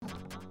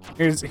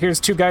Here's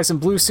two guys in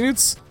blue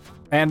suits,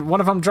 and one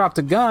of them dropped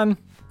a gun,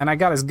 and I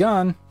got his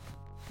gun.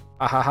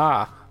 Ah ha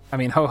ha. I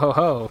mean, ho ho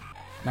ho.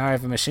 Now I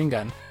have a machine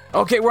gun.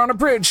 Okay, we're on a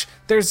bridge.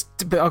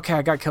 Okay,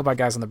 I got killed by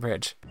guys on the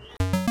bridge.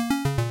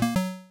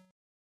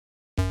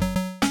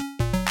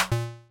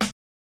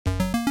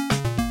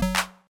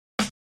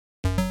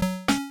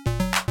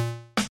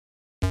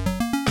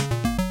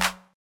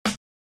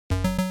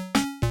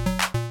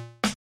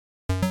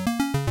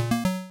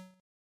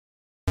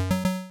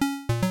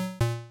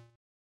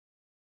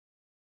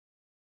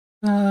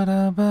 I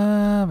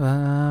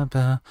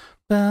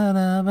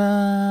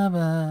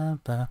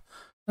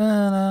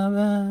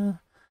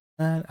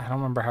don't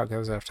remember how it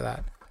goes after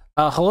that.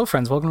 Hello,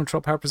 friends. Welcome to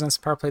Troll Power Presents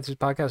the Power Playthrough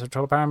podcast with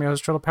Troll Power. I'm your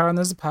host, Troll Power, and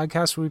this is a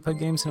podcast where we play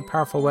games in a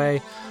powerful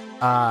way.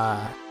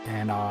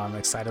 And I'm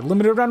excited.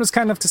 Limited Run was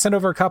kind enough to send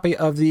over a copy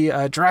of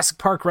the Jurassic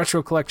Park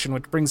Retro Collection,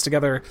 which brings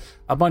together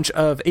a bunch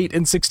of 8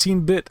 and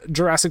 16-bit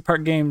Jurassic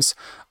Park games,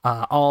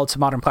 all to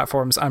modern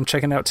platforms. I'm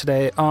checking out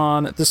today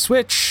on the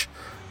Switch.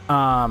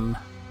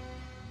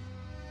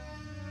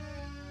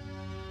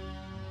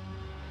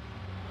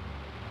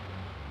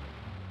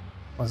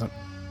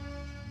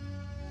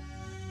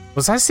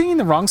 Was I singing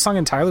the wrong song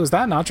entirely? Was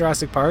that not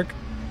Jurassic Park?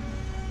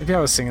 Maybe I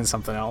was singing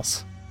something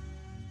else.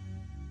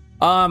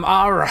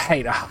 All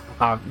right.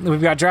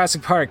 We've got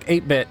Jurassic Park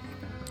 8-bit.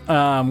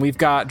 We've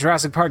got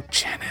Jurassic Park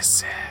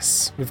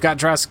Genesis. We've got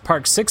Jurassic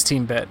Park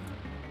 16-bit.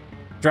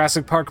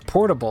 Jurassic Park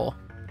Portable.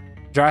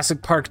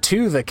 Jurassic Park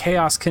 2, The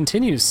Chaos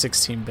Continues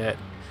 16-bit.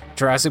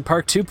 Jurassic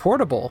Park 2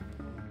 Portable.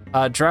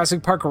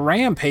 Jurassic Park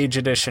Rampage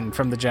Edition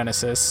from the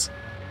Genesis.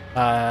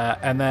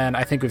 And then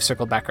I think we've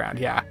circled back around.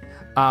 Yeah.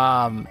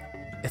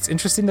 It's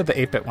interesting that the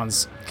 8-bit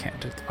ones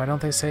can't. Why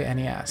don't they say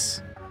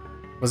NES?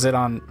 Was it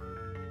on...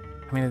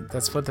 I mean,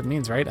 that's what that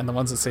means, right? And the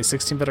ones that say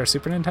 16-bit are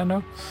Super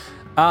Nintendo?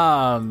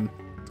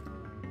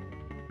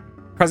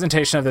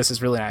 Presentation of this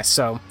is really nice.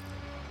 So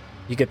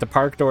you get the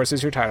park doors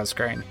as your title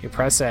screen. You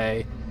press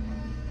A,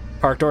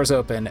 park doors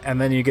open,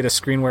 and then you get a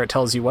screen where it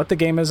tells you what the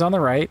game is on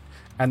the right,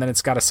 and then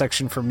it's got a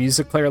section for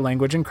music player,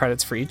 language, and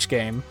credits for each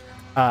game.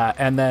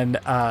 And then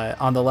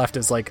on the left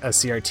is like a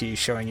CRT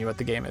showing you what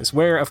the game is.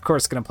 We're, of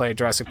course, going to play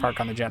Jurassic Park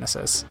on the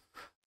Genesis.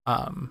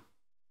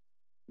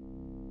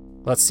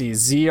 Let's see.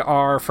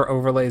 ZR for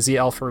overlay,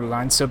 ZL for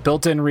rewind. So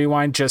built-in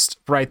rewind just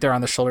right there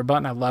on the shoulder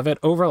button. I love it.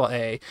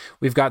 Overlay.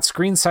 We've got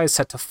screen size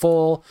set to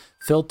full.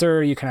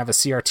 Filter. You can have a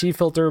CRT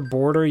filter.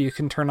 Border you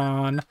can turn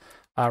on.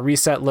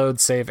 Reset,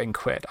 load, save, and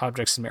quit.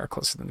 Objects and mirror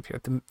closer than the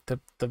computer.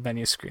 The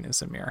menu screen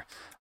is a mirror.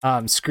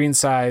 Screen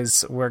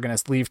size, we're going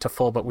to leave to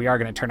full, but we are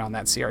going to turn on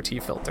that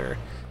CRT filter.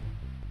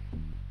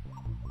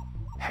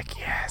 Heck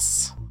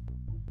yes.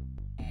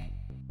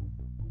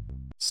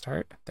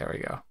 Start. There we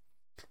go.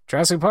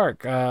 Jurassic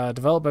Park,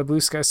 developed by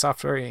Blue Sky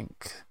Software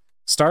Inc.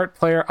 Start,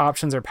 player,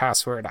 options, or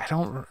password.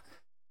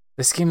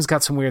 This game's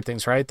got some weird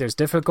things, right? There's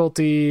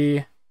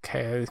difficulty.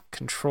 Okay,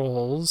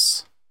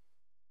 controls.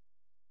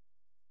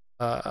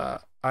 I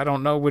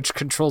don't know which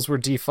controls were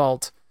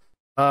default.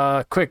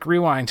 Quick,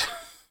 rewind.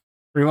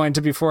 Rewind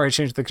to before I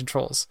change the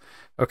controls.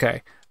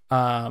 Okay.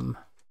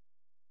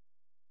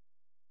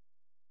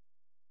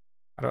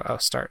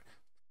 Start.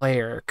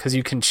 Player, because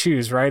you can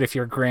choose, right? If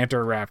you're Grant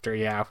or Raptor.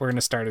 Yeah, we're going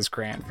to start as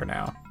Grant for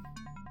now.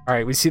 All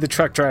right, we see the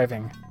truck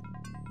driving.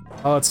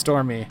 Oh, it's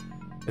stormy.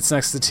 It's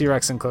next to the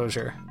T-Rex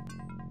enclosure.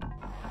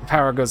 The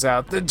power goes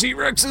out. The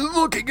T-Rex is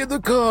looking at the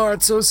car.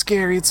 It's so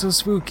scary. It's so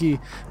spooky.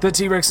 The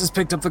T-Rex has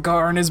picked up the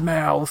car in his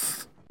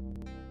mouth.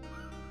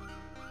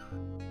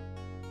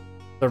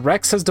 The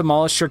Rex has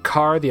demolished your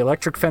car, the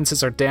electric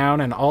fences are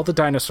down, and all the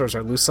dinosaurs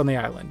are loose on the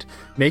island.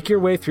 Make your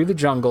way through the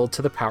jungle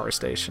to the power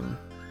station.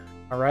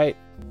 All right,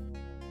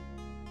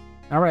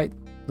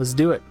 let's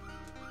do it.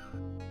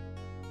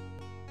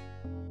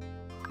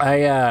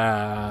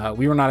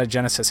 We were not a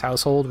Genesis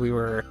household. We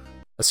were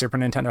a Super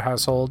Nintendo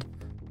household.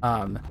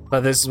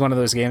 But this is one of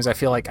those games I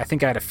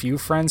think I had a few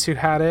friends who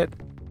had it.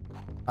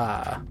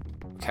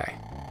 Okay.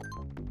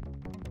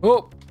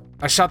 Oh,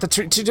 I shot the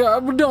tree.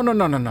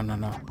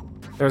 No.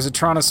 There was a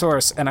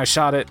Tyrannosaurus, and I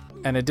shot it,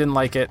 and it didn't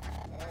like it.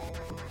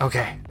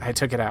 Okay, I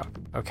took it out.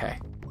 Okay.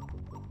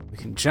 We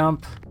can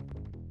jump.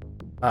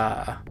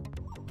 I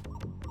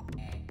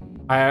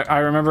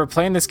remember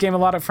playing this game a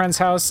lot at friend's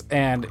house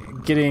and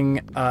getting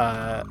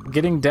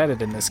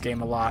deaded in this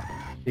game a lot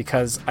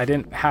because I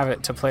didn't have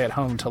it to play at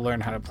home to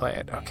learn how to play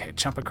it. Okay,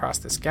 jump across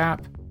this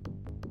gap.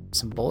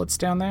 Some bullets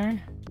down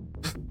there.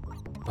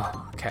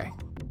 Oh, okay.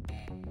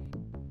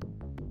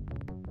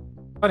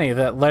 Funny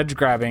that ledge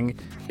grabbing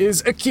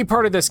is a key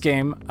part of this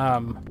game,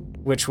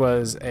 which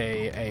was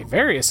a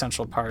very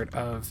essential part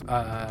of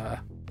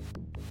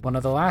one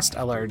of the last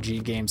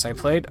LRG games I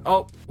played.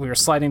 Oh, we were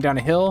sliding down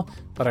a hill,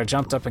 but I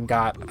jumped up and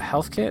got a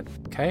health kit.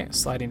 Okay,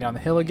 sliding down the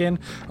hill again.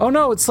 Oh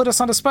no, it slid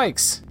us onto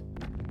spikes.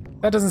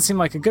 That doesn't seem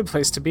like a good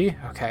place to be.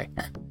 Okay.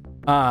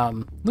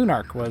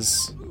 Lunark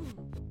was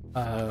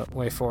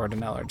Way Forward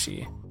in LRG.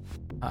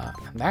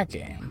 In that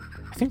game,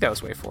 I think that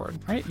was Way Forward,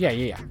 right?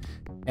 Yeah.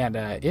 And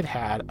it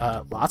had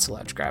lots of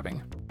ledge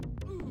grabbing.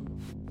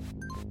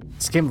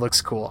 This game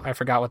looks cool. I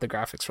forgot what the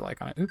graphics were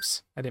like on it.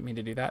 Oops, I didn't mean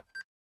to do that.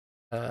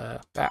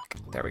 Back.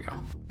 There we go.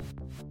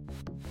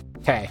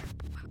 Okay.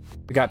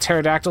 We got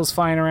pterodactyls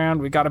flying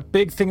around. We got a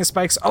big thing of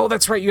spikes. Oh,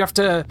 that's right. You have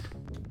to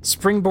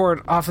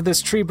springboard off of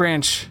this tree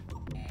branch.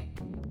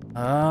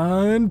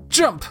 And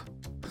jump.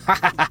 Ha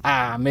ha ha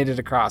ha. Made it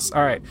across.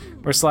 All right.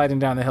 We're sliding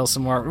down the hill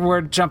some more.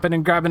 We're jumping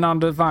and grabbing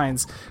onto the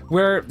vines.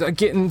 We're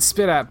getting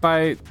spit at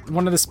by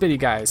one of the spitty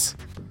guys.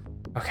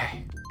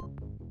 Okay.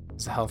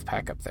 There's a health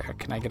pack up there.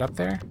 Can I get up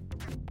there?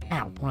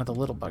 Ow, one of the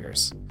little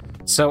buggers.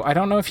 So I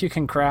don't know if you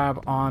can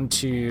grab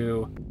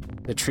onto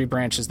the tree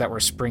branches that were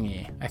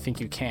springy. I think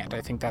you can't.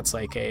 I think that's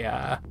like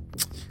a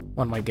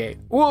one-way gate.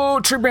 Whoa,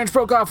 tree branch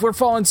broke off. We're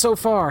falling so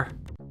far.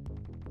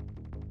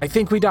 I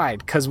think we died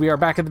because we are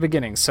back at the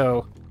beginning.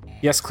 So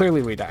yes,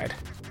 clearly we died.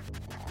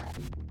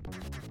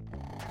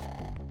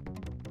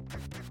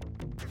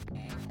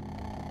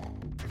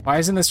 Why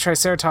isn't this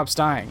Triceratops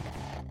dying?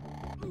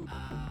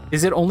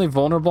 Is it only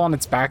vulnerable on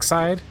its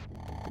backside?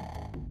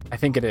 I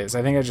think it is.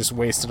 I think I just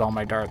wasted all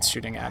my darts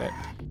shooting at it.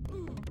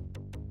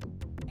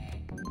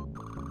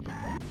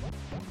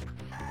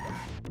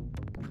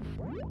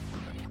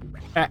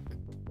 Ah.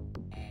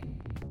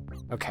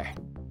 Okay.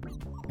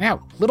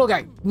 Now, little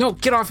guy. No,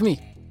 get off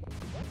me.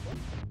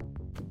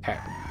 Okay.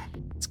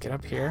 Let's get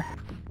up here.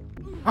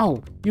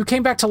 Oh, you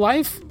came back to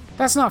life?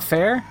 That's not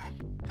fair.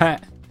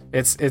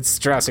 It's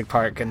Jurassic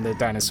Park and the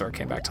dinosaur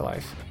came back to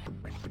life.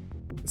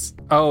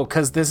 Oh,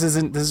 because this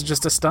is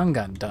just a stun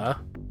gun, duh.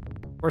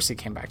 Of course he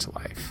came back to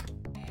life.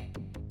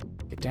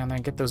 Get down there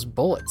and get those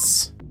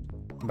bullets.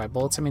 And by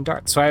bullets, I mean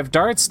darts. So I have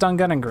darts, stun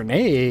gun, and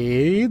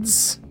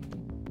grenades.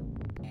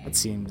 That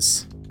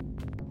seems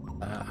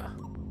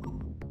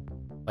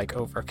like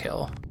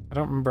overkill. I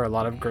don't remember a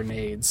lot of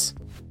grenades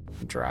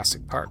in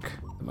Jurassic Park,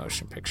 the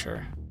motion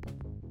picture.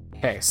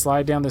 Okay,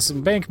 slide down this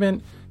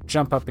embankment,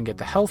 jump up and get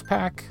the health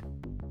pack.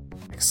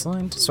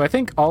 Excellent. So I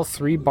think all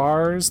 3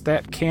 bars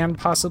that can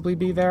possibly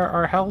be there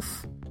are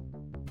health.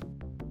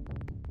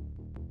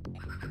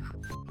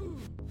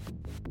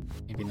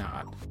 Maybe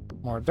not.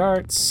 More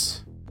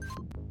darts.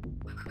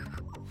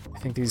 I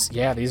think these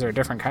are a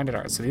different kind of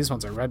darts. So these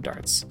ones are red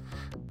darts.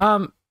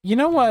 You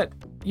know what?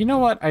 You know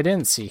what I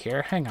didn't see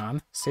here? Hang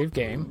on. Save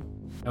game.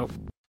 Nope.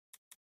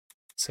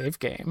 Save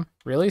game.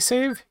 Really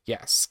save?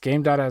 Yes.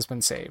 Game data has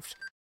been saved.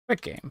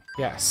 Quick game.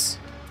 Yes.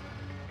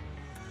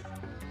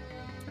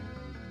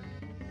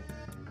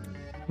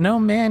 No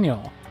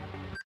manual.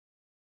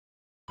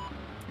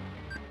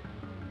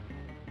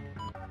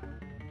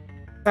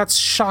 That's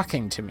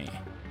shocking to me.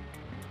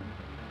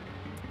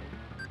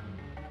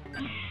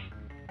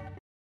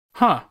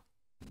 Huh.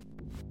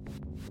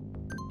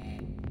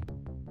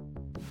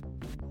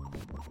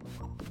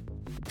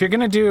 If you're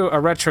gonna do a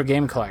retro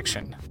game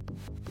collection,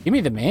 give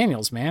me the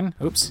manuals, man.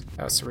 Oops,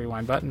 that was the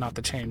rewind button, not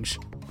the change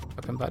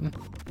weapon button.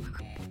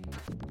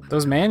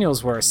 Those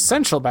manuals were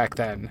essential back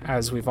then,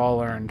 as we've all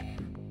learned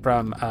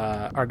from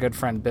our good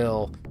friend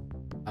Bill,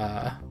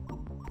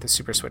 the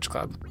Super Switch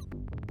Club.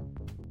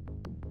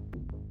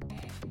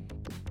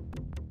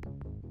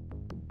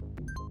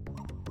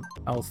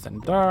 Health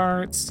and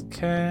darts,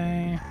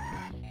 okay.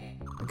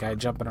 The guy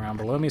jumping around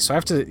below me, so I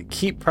have to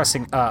keep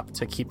pressing up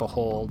to keep a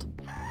hold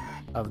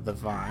of the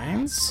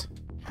vines.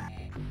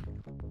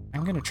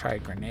 I'm gonna try a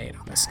grenade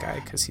on this guy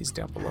because he's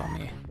down below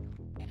me.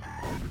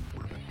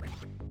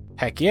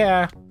 Heck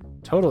yeah,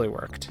 totally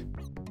worked.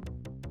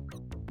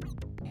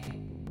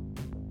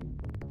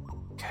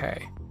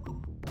 Okay.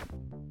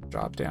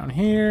 Drop down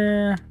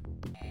here.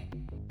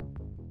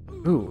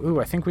 Ooh,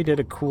 I think we did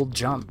a cool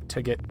jump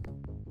to get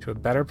to a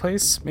better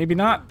place. Maybe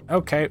not.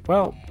 Okay,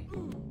 well,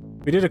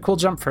 we did a cool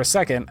jump for a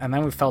second, and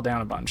then we fell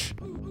down a bunch.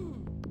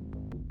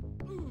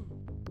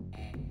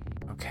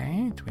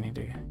 Okay, do we need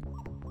to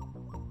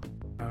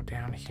go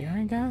down here,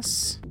 I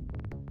guess?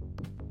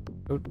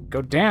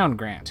 Go down,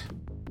 Grant.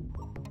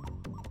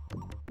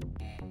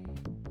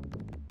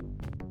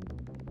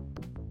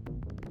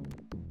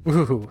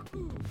 Ooh.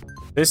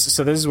 This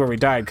is where we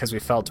died because we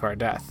fell to our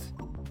death.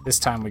 This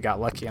time we got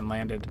lucky and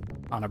landed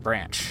on a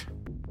branch.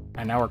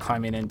 And now we're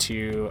climbing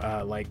into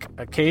like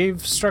a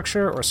cave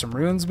structure or some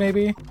ruins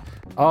maybe.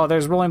 Oh,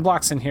 there's rolling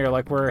blocks in here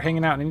like we're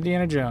hanging out in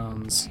Indiana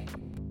Jones.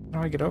 How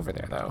do I get over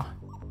there though?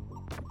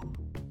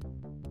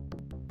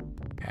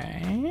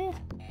 Okay.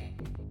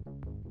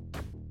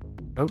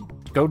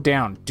 Go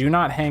down. Do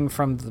not hang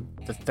from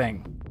the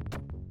thing.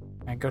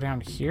 Can I go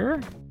down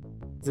here?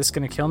 Is this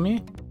gonna kill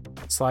me?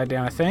 Slide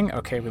down a thing.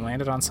 Okay, we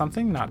landed on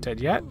something. Not dead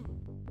yet.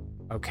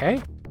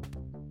 Okay.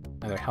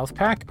 Another health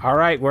pack. All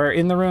right, we're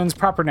in the ruins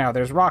proper now.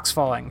 There's rocks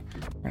falling.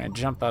 We're gonna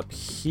jump up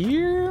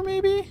here,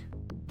 maybe?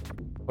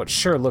 What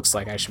sure looks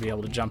like I should be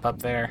able to jump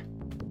up there,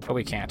 but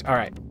we can't. All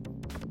right.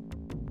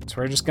 So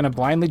we're just gonna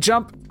blindly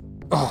jump.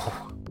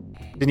 Oh,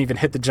 didn't even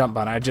hit the jump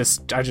button. I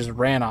just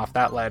ran off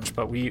that ledge,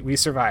 but we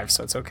survived,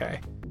 so it's okay.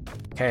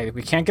 Okay,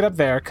 we can't get up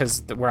there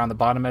because we're on the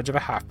bottom edge of a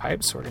half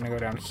pipe, so we're gonna go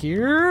down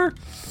here.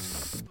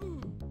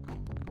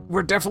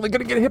 We're definitely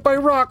gonna get hit by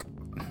a rock.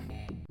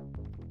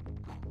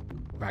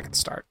 Back at the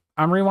start.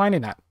 I'm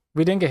rewinding that.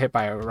 We didn't get hit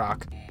by a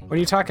rock. What are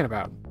you talking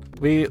about?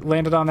 We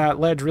landed on that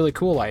ledge really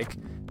cool like.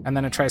 And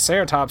then a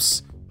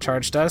Triceratops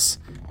charged us,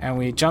 and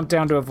we jumped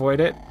down to avoid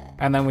it,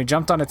 and then we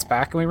jumped on its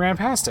back and we ran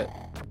past it.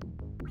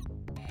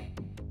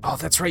 Oh,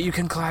 that's right, you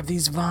can collab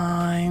these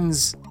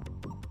vines.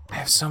 I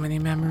have so many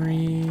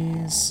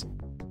memories.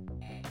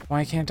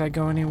 Why can't I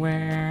go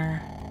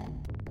anywhere?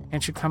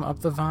 Can't you come up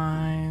the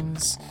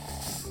vines?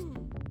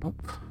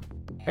 Nope.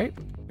 Okay,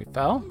 we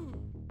fell.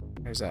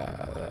 There's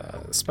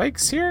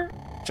spikes here.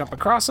 Jump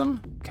across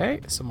them. Okay,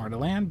 somewhere to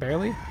land,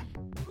 barely.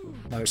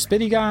 Another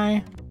spitty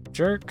guy.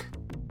 Jerk.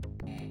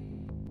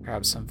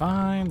 Grab some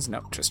vines.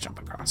 Nope, just jump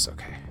across.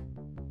 Okay.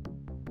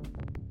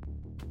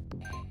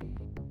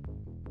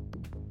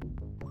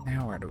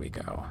 Now where do we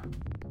go?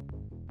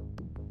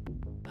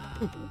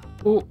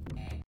 Ooh.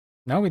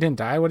 No, we didn't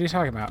die. What are you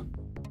talking about?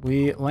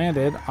 We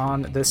landed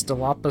on this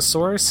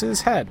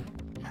Dilophosaurus's head.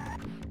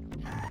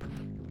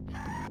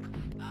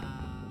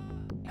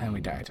 And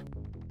we died.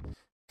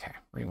 Okay,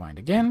 rewind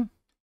again.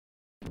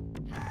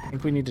 I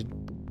think we need to...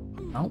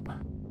 Nope.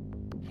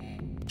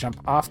 Jump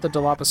off the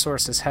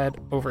Dilophosaurus's head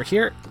over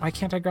here. Why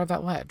can't I grab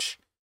that ledge?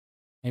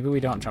 Maybe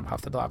we don't jump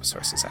off the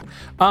Dilophosaurus's head.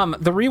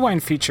 The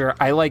rewind feature,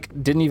 I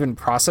didn't even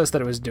process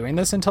that it was doing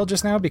this until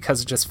just now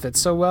because it just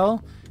fits so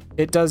well.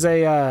 It does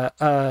a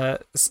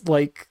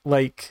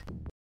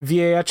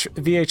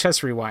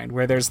VHS rewind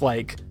where there's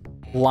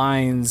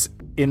lines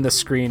in the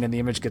screen and the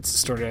image gets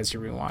distorted as you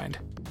rewind.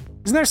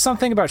 Isn't there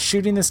something about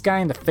shooting this guy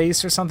in the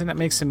face or something that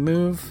makes him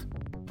move?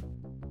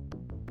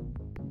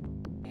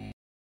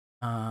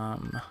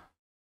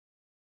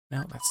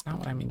 No, that's not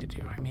what I mean to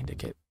do. I mean to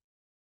get...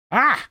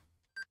 Ah!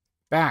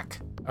 Back.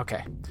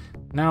 Okay.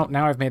 Now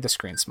I've made the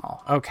screen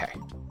small. Okay.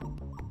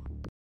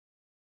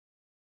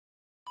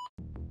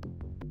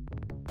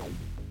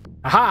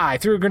 Aha! I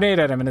threw a grenade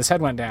at him and his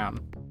head went down.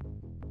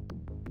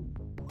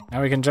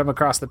 Now we can jump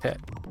across the pit.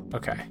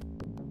 Okay.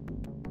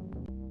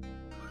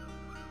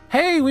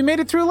 Hey, we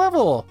made it through a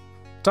level!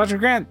 Dr.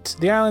 Grant,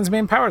 the island's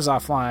main power's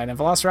offline and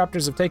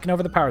velociraptors have taken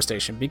over the power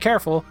station. Be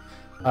careful.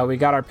 We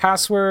got our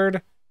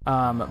password,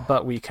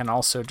 but we can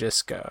also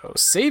just go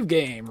save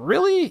game.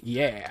 Really?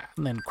 Yeah.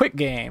 And then quit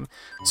game.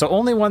 So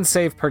only one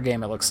save per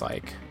game, it looks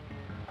like.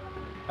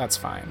 That's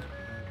fine.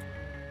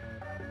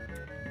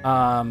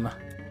 I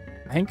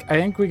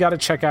think we got to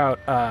check out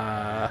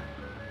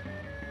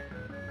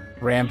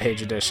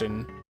Rampage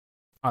Edition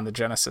on the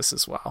Genesis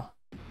as well.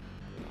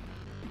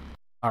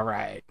 All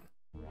right.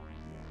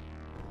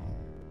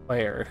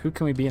 Player, who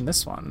can we be in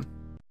this one?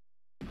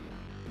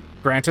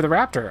 Grant or the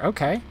Raptor.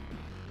 Okay.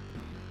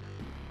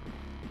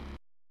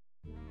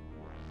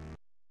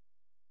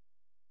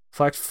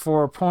 Collect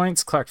 4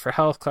 points, collect for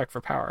health, collect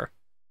for power.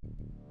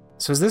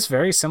 So is this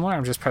very similar?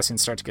 I'm just pressing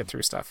start to get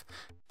through stuff.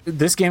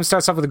 This game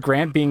starts off with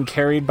Grant being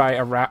carried by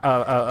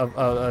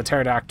a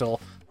pterodactyl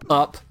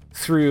up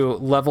through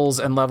levels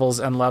and levels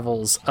and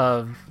levels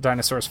of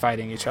dinosaurs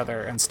fighting each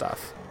other and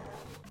stuff.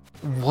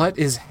 What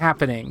is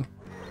happening?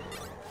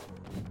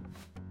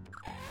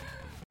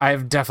 I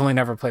have definitely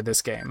never played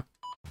this game.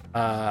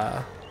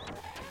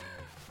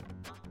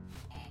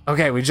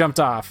 Okay, we jumped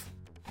off.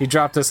 He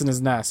dropped us in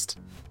his nest.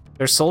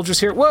 There's soldiers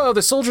here. Whoa,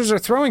 the soldiers are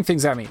throwing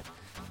things at me.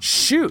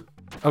 Shoot.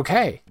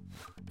 Okay.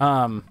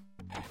 Oh,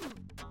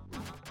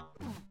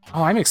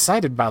 I'm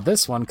excited about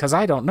this one because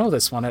I don't know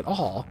this one at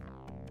all.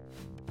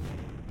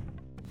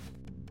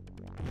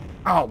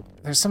 Oh,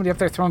 there's somebody up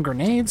there throwing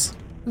grenades?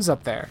 Who's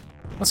up there?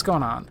 What's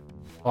going on?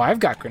 Oh, I've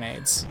got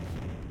grenades.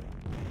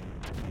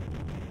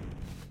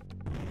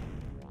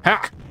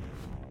 Ha!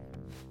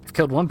 I've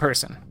killed one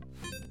person.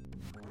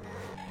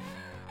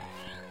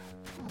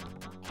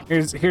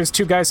 Here's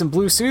 2 guys in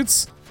blue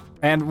suits,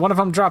 and one of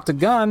them dropped a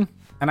gun,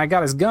 and I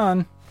got his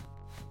gun.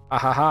 Ah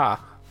ha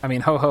ha. I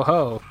mean, ho ho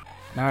ho.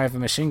 Now I have a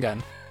machine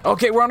gun.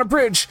 Okay, we're on a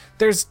bridge.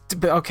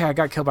 Okay, I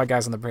got killed by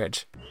guys on the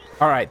bridge.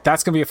 All right,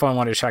 that's gonna be a fun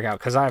one to check out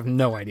because I have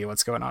no idea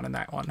what's going on in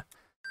that one.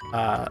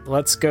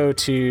 Let's go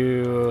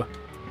to...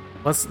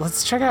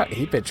 Let's check out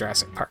 8-Bit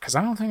Jurassic Park because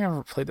I don't think I've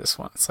ever played this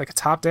one. It's like a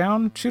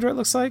top-down shooter, it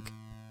looks like.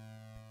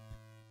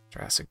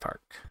 Jurassic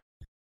Park.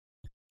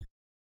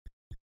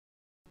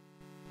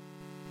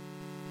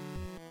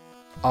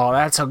 Oh,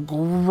 that's a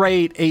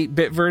great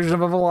 8-bit version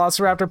of a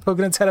Velociraptor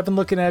poking its head up and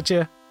looking at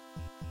you.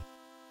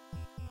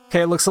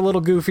 Okay, it looks a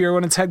little goofier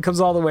when its head comes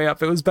all the way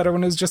up. It was better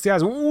when it was just the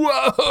eyes.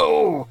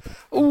 Whoa!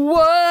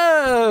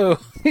 Whoa!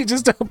 He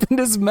just opened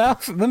his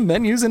mouth. The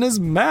menu's in his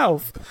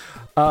mouth.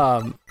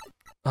 Oh,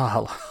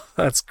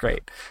 that's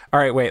great. All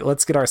right, wait.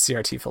 Let's get our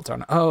CRT filter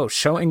on. Oh,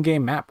 show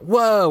in-game map.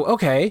 Whoa,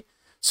 okay.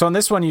 So on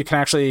this one, you can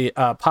actually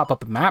pop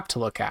up a map to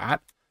look at.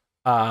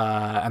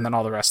 And then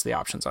all the rest of the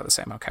options are the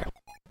same. Okay.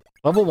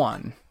 Level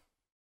 1.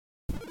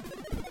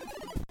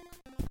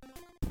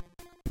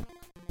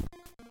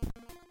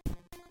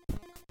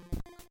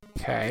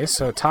 Okay,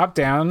 so top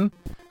down,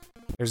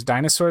 there's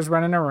dinosaurs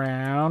running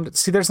around.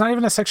 See, there's not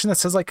even a section that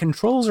says,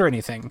 controls or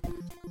anything.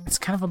 It's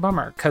kind of a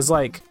bummer, because,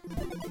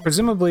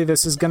 presumably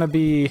this is going to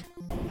be...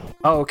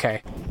 Oh,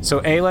 okay.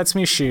 So A lets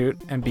me shoot,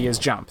 and B is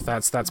jump.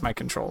 That's my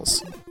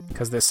controls,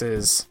 because this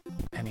is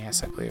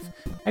NES, I believe.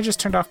 I just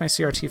turned off my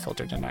CRT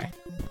filter, didn't I?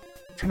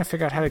 trying to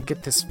figure out how to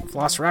get this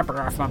Velociraptor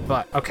off my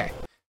butt. Okay,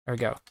 there we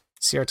go.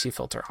 CRT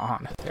filter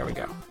on. There we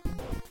go.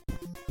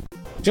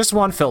 Just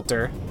one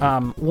filter.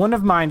 Wouldn't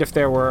have mind if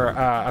there were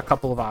a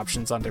couple of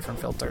options on different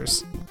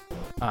filters.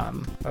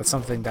 That's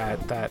something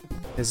that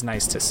is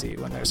nice to see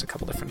when there's a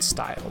couple different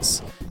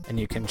styles and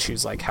you can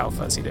choose like how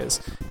fuzzy it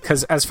is.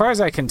 Because as far as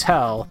I can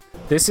tell,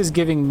 this is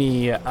giving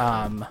me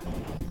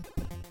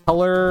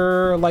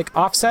color like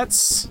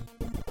offsets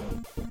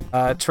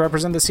to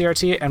represent the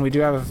CRT, and we do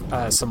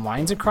have some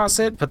lines across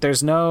it, but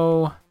there's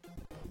no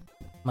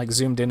like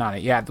zoomed in on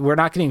it. Yeah, we're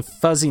not getting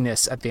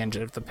fuzziness at the end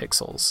of the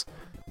pixels,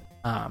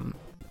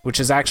 which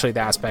is actually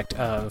the aspect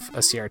of a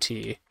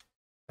CRT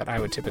that I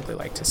would typically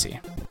like to see.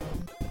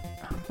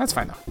 That's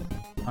fine though.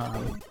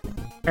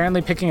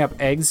 Apparently picking up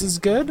eggs is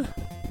good.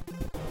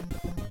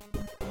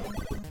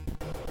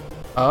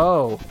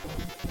 Oh.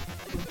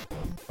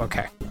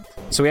 Okay.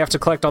 So we have to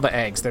collect all the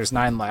eggs. There's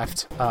 9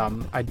 left.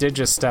 I did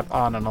just step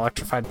on an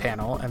electrified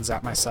panel and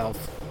zap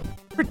myself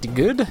pretty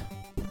good.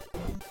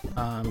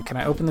 Can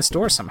I open this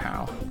door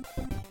somehow?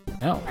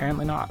 No,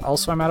 apparently not.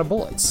 Also, I'm out of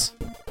bullets.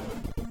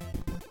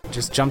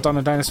 Just jumped on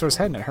a dinosaur's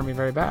head and it hurt me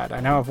very bad.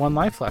 I now have 1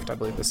 life left, I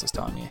believe this is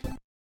telling me.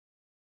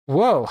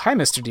 Whoa, hi,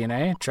 Mr.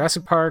 DNA.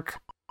 Jurassic Park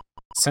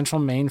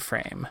Central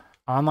Mainframe.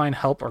 Online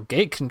help or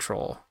gate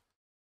control.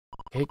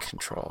 Gate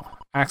control.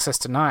 Access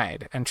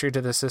denied. Entry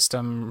to the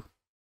system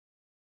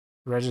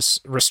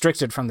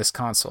restricted from this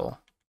console.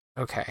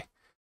 Okay.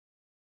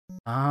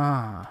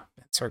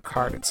 It's our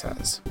card, it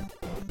says.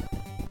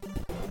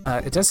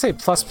 It does say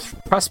press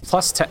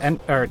plus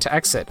to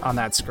exit on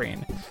that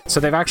screen. So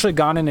they've actually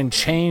gone in and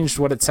changed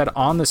what it said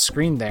on the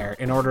screen there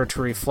in order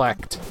to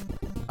reflect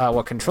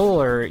what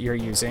controller you're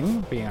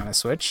using, being on a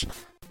Switch,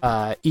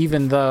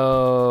 even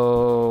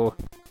though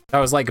that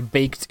was like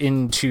baked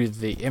into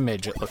the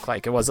image. It looked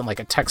like it wasn't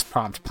like a text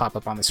prompt pop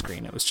up on the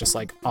screen. It was just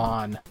like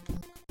on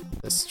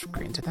the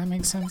screen. Did that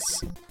make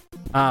sense?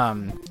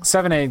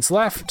 7 eggs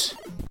left.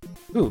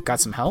 Ooh, got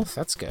some health.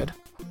 That's good.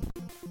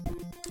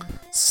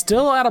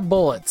 Still out of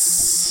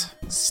bullets.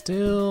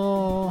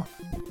 Still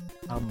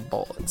out of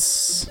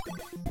bullets.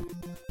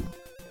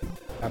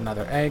 Got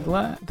another egg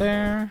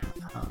there.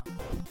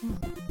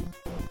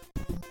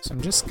 So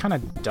I'm just kind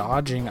of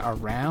dodging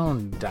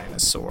around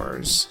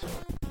dinosaurs.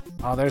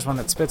 Oh, there's one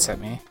that spits at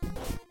me.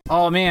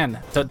 Oh man,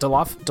 the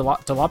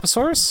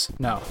Dilophosaurus?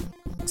 No.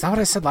 Is that what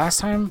I said last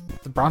time?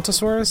 The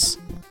Brontosaurus?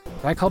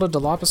 Did I call it a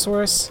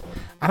Dilophosaurus?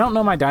 I don't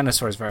know my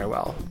dinosaurs very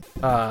well.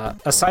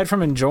 Aside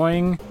from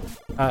enjoying...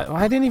 well,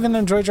 I didn't even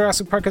enjoy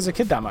Jurassic Park as a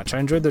kid that much. I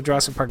enjoyed the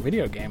Jurassic Park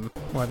video game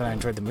more than I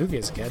enjoyed the movie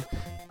as a kid.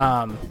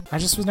 I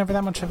just was never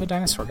that much of a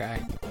dinosaur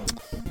guy.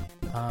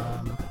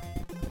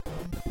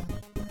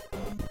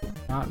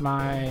 Not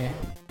my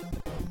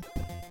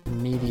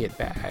immediate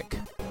bag.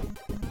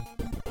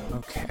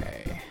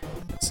 Okay.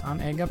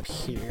 Sun egg up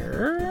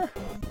here.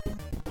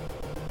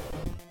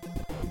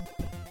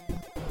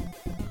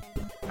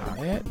 Got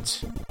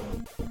it.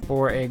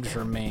 4 eggs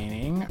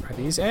remaining. Are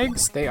these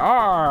eggs? They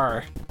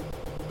are!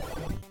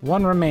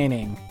 1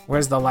 remaining.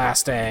 Where's the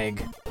last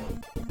egg?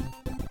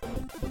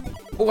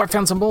 Oh, I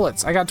found some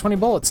bullets. I got 20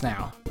 bullets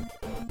now.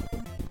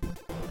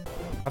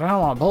 But I don't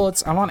want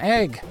bullets. I want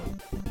egg.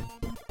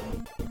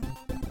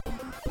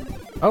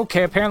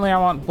 Okay, apparently I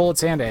want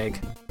bullets and egg.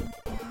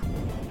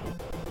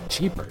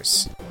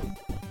 Cheapers.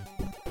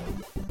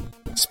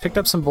 Just picked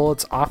up some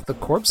bullets off the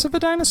corpse of a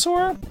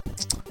dinosaur,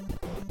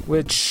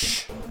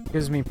 which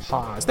gives me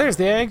pause. There's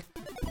the egg.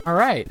 All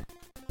right.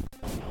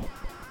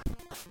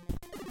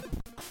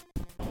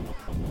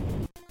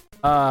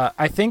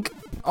 I think...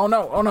 Oh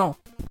no.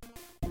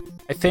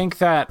 I think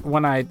that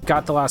when I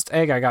got the last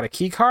egg, I got a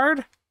key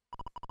card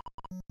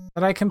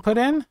that I can put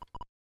in.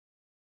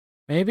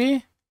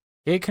 Maybe?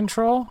 Gate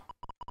control?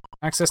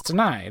 Access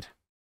denied.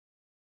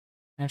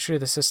 Entry to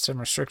the system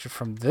restricted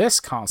from this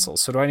console.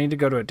 So do I need to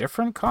go to a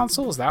different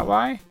console? Is that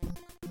why?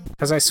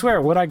 Because I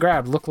swear what I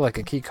grabbed looked like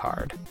a key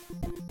card.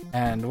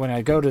 And when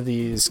I go to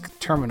these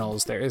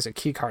terminals, there is a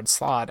key card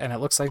slot, and it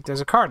looks like there's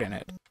a card in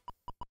it.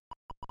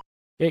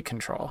 Gate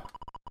control.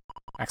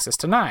 Access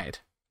denied.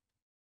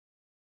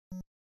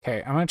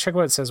 Okay, I'm going to check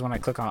what it says when I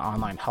click on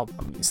online help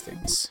on these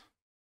things.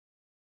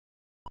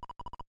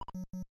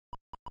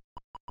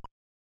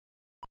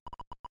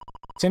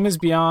 Tim is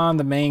beyond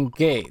the main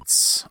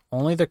gates.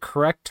 Only the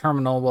correct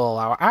terminal will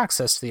allow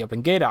access to the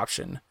open gate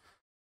option.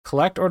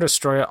 Collect or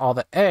destroy all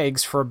the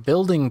eggs for a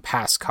building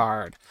pass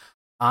card.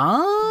 Ah.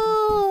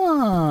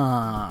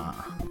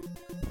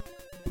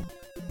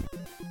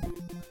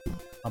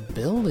 A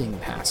building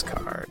pass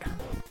card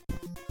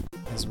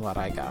is what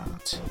I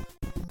got.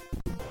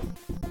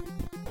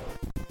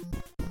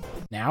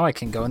 Now I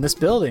can go in this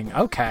building.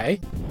 Okay.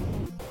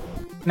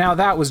 Now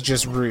that was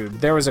just rude.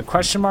 There was a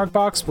question mark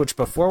box, which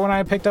before when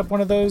I picked up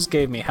one of those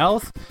gave me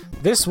health.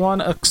 This one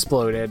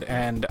exploded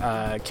and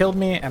killed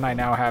me, and I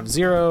now have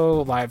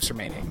 0 lives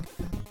remaining.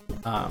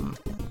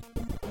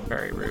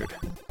 Very rude.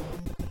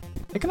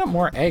 Picking up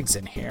more eggs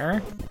in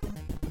here.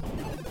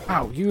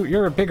 Wow,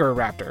 you're a bigger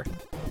raptor.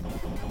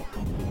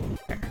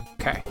 There,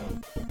 okay.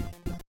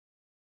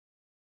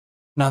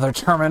 Another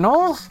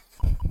terminal.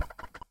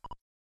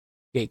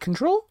 Gate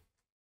control.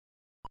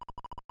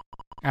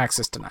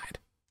 Access denied.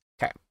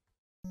 Okay.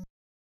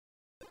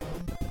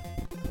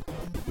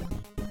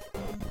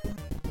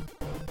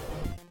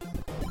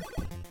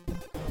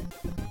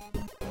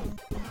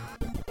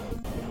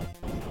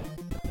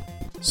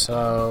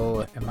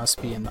 So it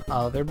must be in the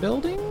other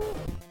building?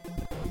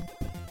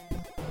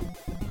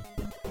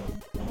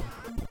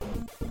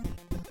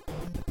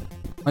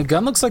 My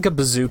gun looks like a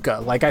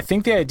bazooka. Like, I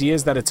think the idea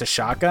is that it's a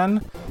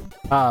shotgun,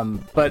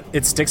 but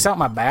it sticks out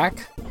my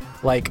back.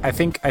 Like, I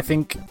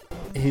think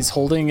he's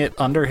holding it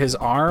under his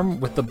arm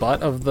with the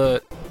butt of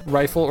the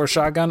rifle or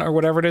shotgun or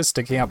whatever it is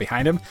sticking out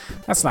behind him.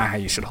 That's not how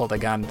you should hold a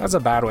gun. That's a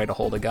bad way to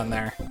hold a gun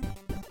there.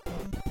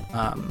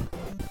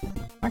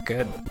 Not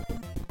good.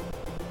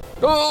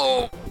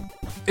 Oh!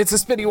 It's a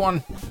spitty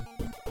one.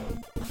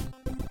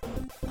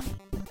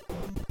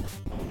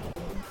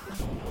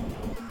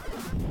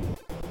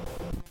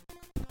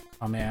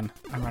 Oh man,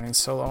 I'm running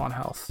so low on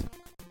health.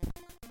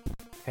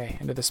 Okay,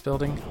 into this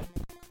building.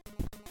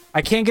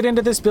 I can't get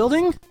into this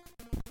building?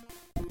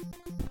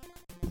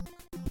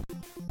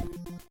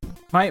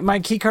 My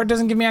key card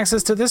doesn't give me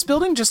access to this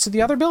building, just to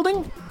the other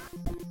building?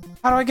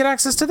 How do I get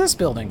access to this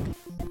building?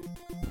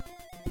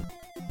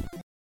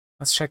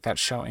 Let's check that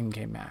show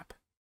in-game map.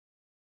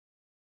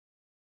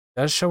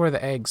 It does show where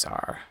the eggs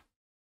are.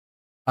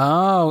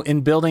 Oh,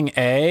 in building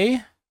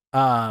A?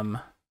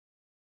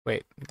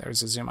 Wait,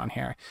 there's a zoom on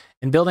here.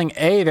 In building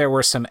A, there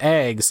were some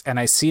eggs, and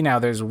I see now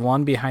there's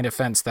one behind a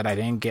fence that I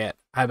didn't get.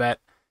 I bet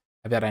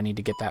I need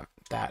to get that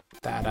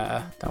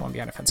one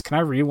behind a fence. Can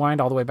I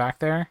rewind all the way back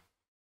there?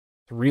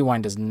 The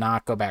rewind does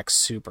not go back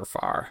super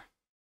far.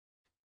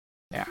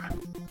 Yeah.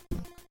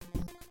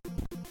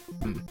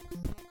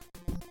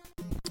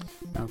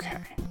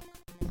 Okay.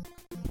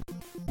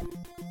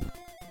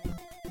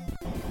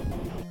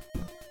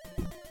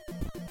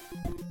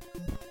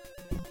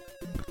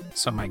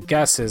 So my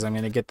guess is I'm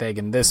going to get the egg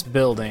in this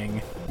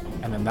building,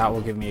 and then that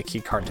will give me a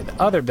key card to the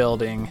other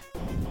building,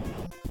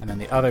 and then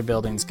the other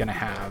building's going to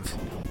have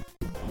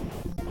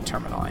the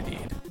terminal I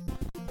need.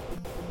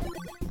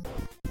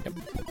 Yep.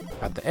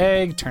 Got the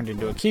egg, turned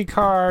into a key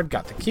card,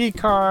 got the key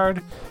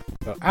card,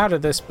 go out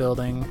of this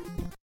building.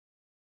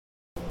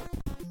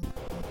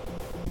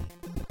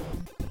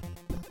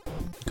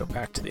 Go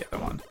back to the other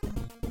one.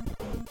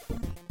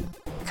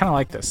 I kind of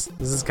like this.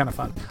 This is kind of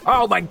fun.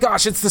 Oh my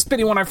gosh, it's the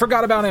spinny one. I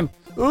forgot about him.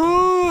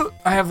 Ooh,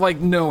 I have like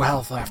no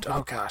health left.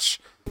 Oh gosh.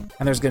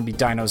 And there's going to be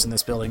dinos in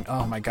this building.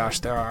 Oh my gosh,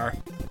 there are.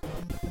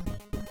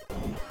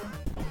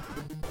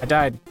 I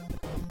died.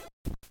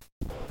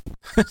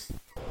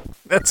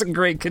 That's a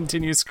great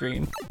continue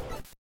screen.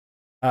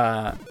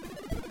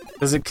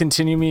 Does it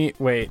continue me?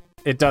 Wait,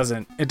 it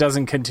doesn't. It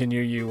doesn't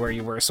continue you where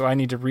you were, so I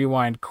need to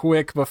rewind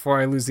quick before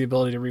I lose the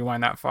ability to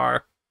rewind that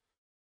far.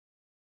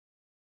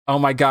 Oh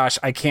my gosh,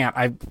 I can't.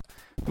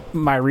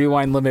 My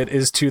rewind limit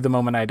is to the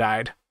moment I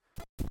died.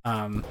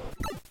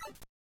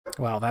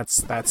 Well,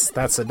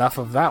 that's enough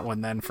of that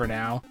one then for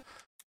now.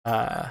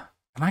 Am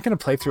I gonna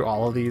play through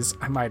all of these?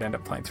 I might end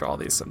up playing through all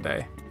these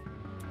someday.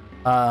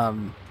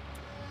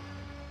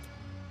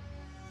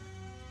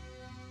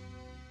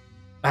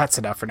 That's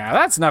enough for now.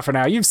 That's enough for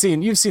now. You've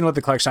seen what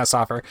the collection has to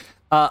offer.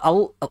 A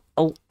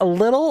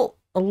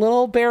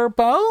little bare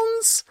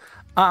bones.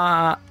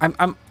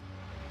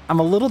 I'm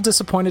a little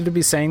disappointed to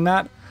be saying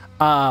that.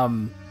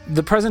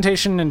 The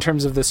presentation in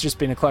terms of this just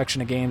being a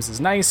collection of games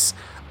is nice.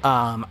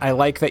 I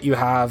like that you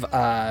have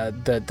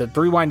the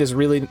rewind is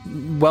really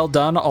well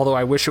done, although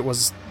I wish it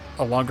was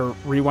a longer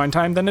rewind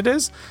time than it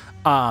is.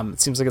 It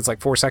seems like it's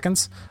like 4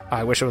 seconds.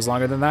 I wish it was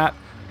longer than that.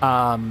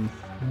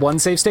 One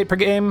save state per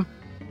game.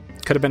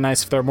 Could have been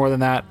nice if there were more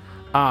than that.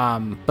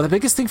 But the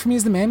biggest thing for me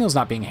is the manuals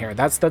not being here.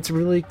 That's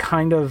really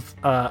kind of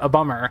a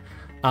bummer.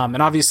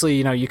 And obviously,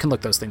 you can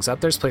look those things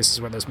up. There's places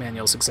where those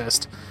manuals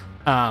exist.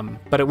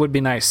 But it would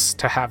be nice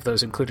to have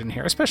those included in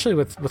here, especially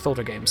with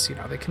older games.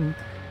 They can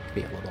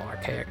be a little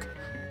archaic.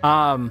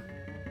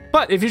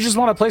 But if you just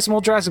want to play some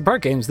old Jurassic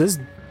Park games, this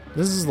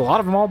is a lot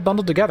of them all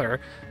bundled together,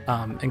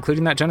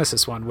 including that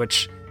Genesis one,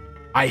 which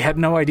I had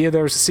no idea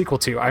there was a sequel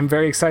to. I'm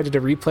very excited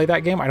to replay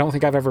that game. I don't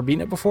think I've ever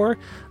beaten it before.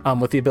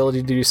 With the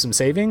ability to do some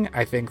saving,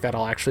 I think that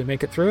I'll actually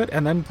make it through it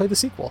and then play the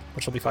sequel,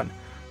 which will be fun.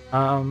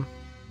 So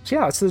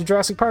yeah, it's the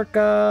Jurassic Park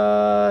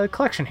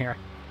collection here.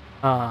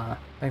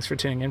 Thanks for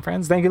tuning in,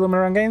 friends. Thank you,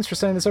 Limited Run Games, for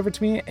sending this over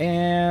to me,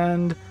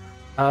 and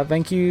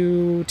thank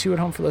you to you at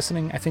home for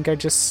listening.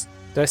 Did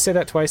I say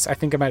that twice? I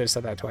think I might have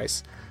said that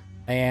twice.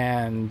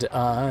 And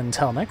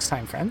until next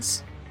time,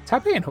 friends, it's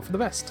happy and hope for the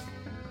best.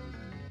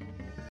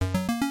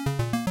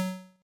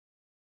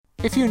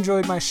 If you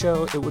enjoyed my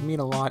show, it would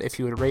mean a lot if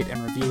you would rate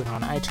and review it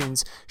on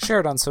iTunes, share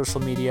it on social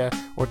media,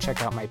 or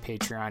check out my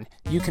Patreon.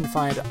 You can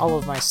find all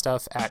of my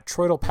stuff at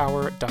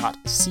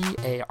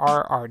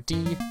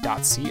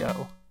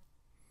troidalpower.carrd.co.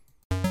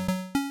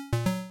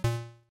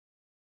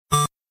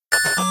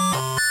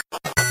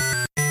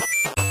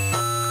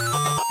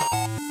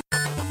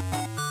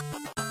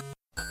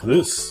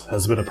 This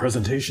has been a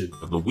presentation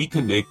of the We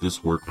Can Make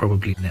This Work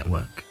Probably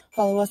Network.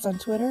 Follow us on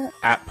Twitter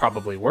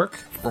 @ProbablyWork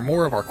for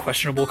more of our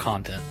questionable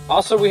content.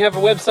 Also, we have a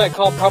website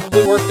called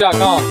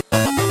probablywork.com.